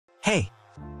Hey,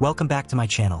 welcome back to my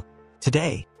channel.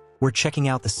 Today, we're checking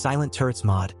out the Silent Turrets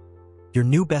mod, your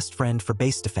new best friend for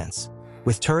base defense.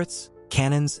 With turrets,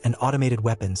 cannons, and automated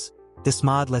weapons, this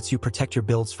mod lets you protect your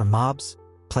builds from mobs,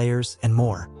 players, and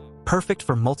more. Perfect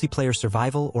for multiplayer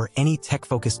survival or any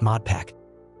tech-focused mod pack.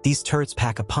 These turrets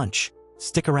pack a punch.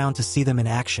 Stick around to see them in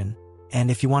action, and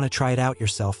if you want to try it out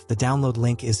yourself, the download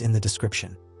link is in the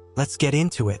description. Let's get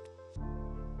into it.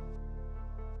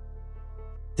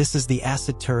 This is the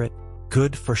Acid Turret,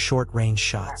 good for short-range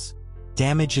shots.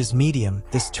 Damage is medium.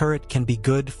 This turret can be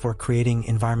good for creating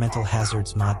environmental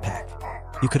hazards mod pack.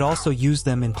 You could also use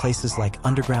them in places like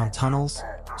underground tunnels,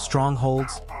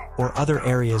 strongholds, or other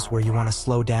areas where you want to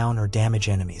slow down or damage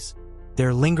enemies.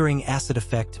 Their lingering acid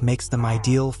effect makes them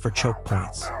ideal for choke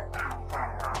points.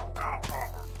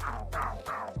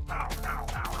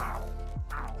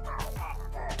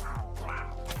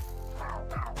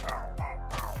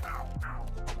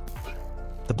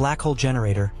 The Black Hole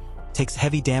Generator takes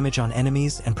heavy damage on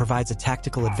enemies and provides a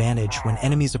tactical advantage. When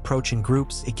enemies approach in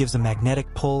groups, it gives a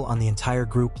magnetic pull on the entire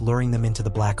group, luring them into the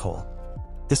black hole.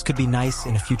 This could be nice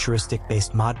in a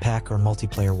futuristic-based mod pack or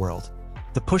multiplayer world.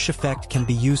 The push effect can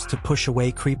be used to push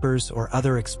away creepers or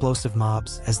other explosive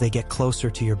mobs as they get closer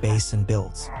to your base and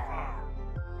builds.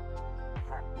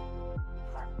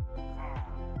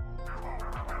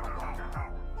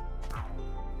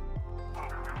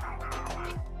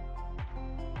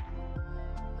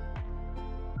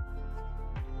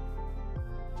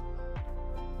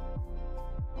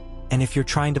 And if you're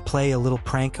trying to play a little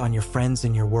prank on your friends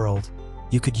in your world,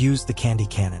 you could use the Candy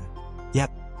Cannon.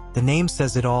 Yep, the name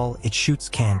says it all, it shoots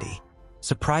candy.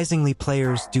 Surprisingly,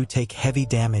 players do take heavy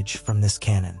damage from this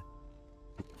cannon.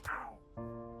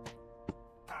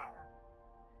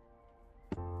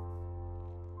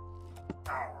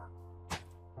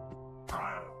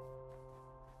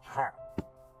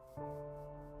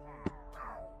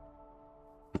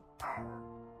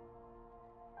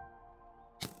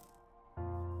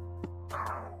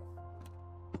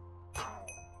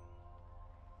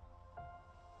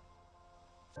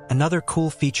 Another cool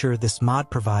feature this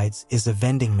mod provides is a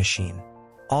vending machine.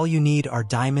 All you need are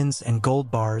diamonds and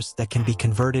gold bars that can be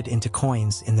converted into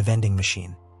coins in the vending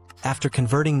machine. After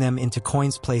converting them into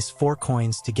coins, place 4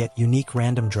 coins to get unique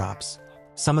random drops.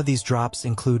 Some of these drops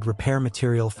include repair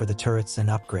material for the turrets and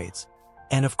upgrades.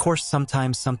 And of course,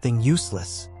 sometimes something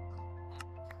useless.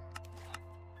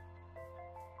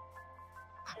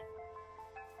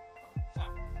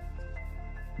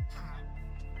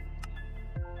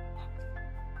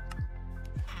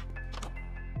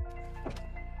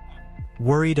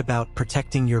 Worried about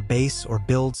protecting your base or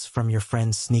builds from your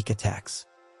friends' sneak attacks?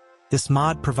 This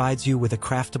mod provides you with a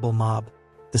craftable mob.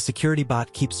 The security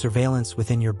bot keeps surveillance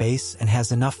within your base and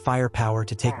has enough firepower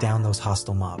to take down those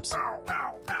hostile mobs.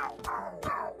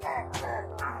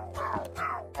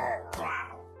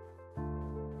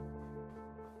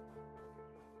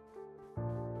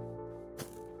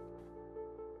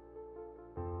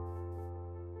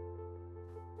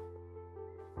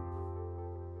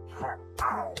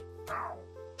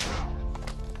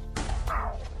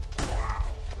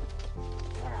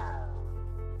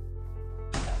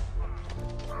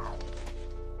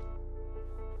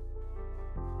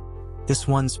 This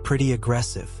one's pretty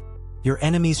aggressive. Your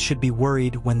enemies should be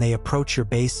worried when they approach your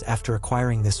base after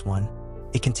acquiring this one.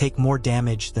 It can take more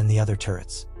damage than the other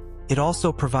turrets. It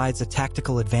also provides a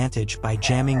tactical advantage by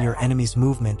jamming your enemy's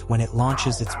movement when it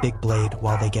launches its big blade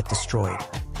while they get destroyed.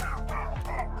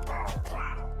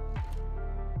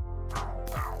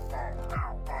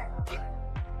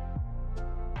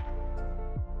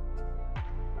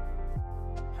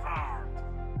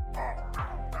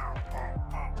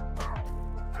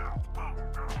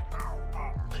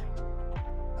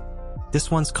 This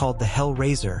one's called the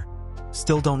Hellraiser.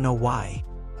 Still don't know why.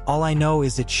 All I know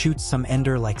is it shoots some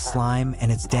ender like slime and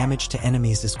its damage to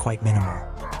enemies is quite minimal.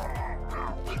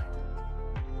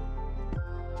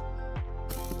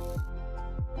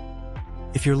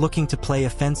 If you're looking to play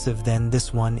offensive, then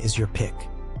this one is your pick.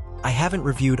 I haven't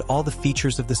reviewed all the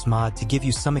features of this mod to give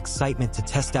you some excitement to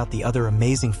test out the other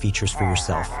amazing features for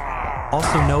yourself.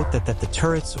 Also note that the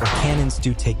turrets or cannons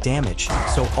do take damage,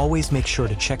 so always make sure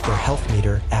to check their health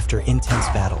meter after intense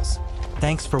battles.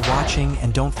 Thanks for watching,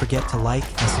 and don't forget to like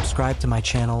and subscribe to my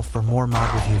channel for more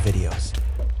mod review videos.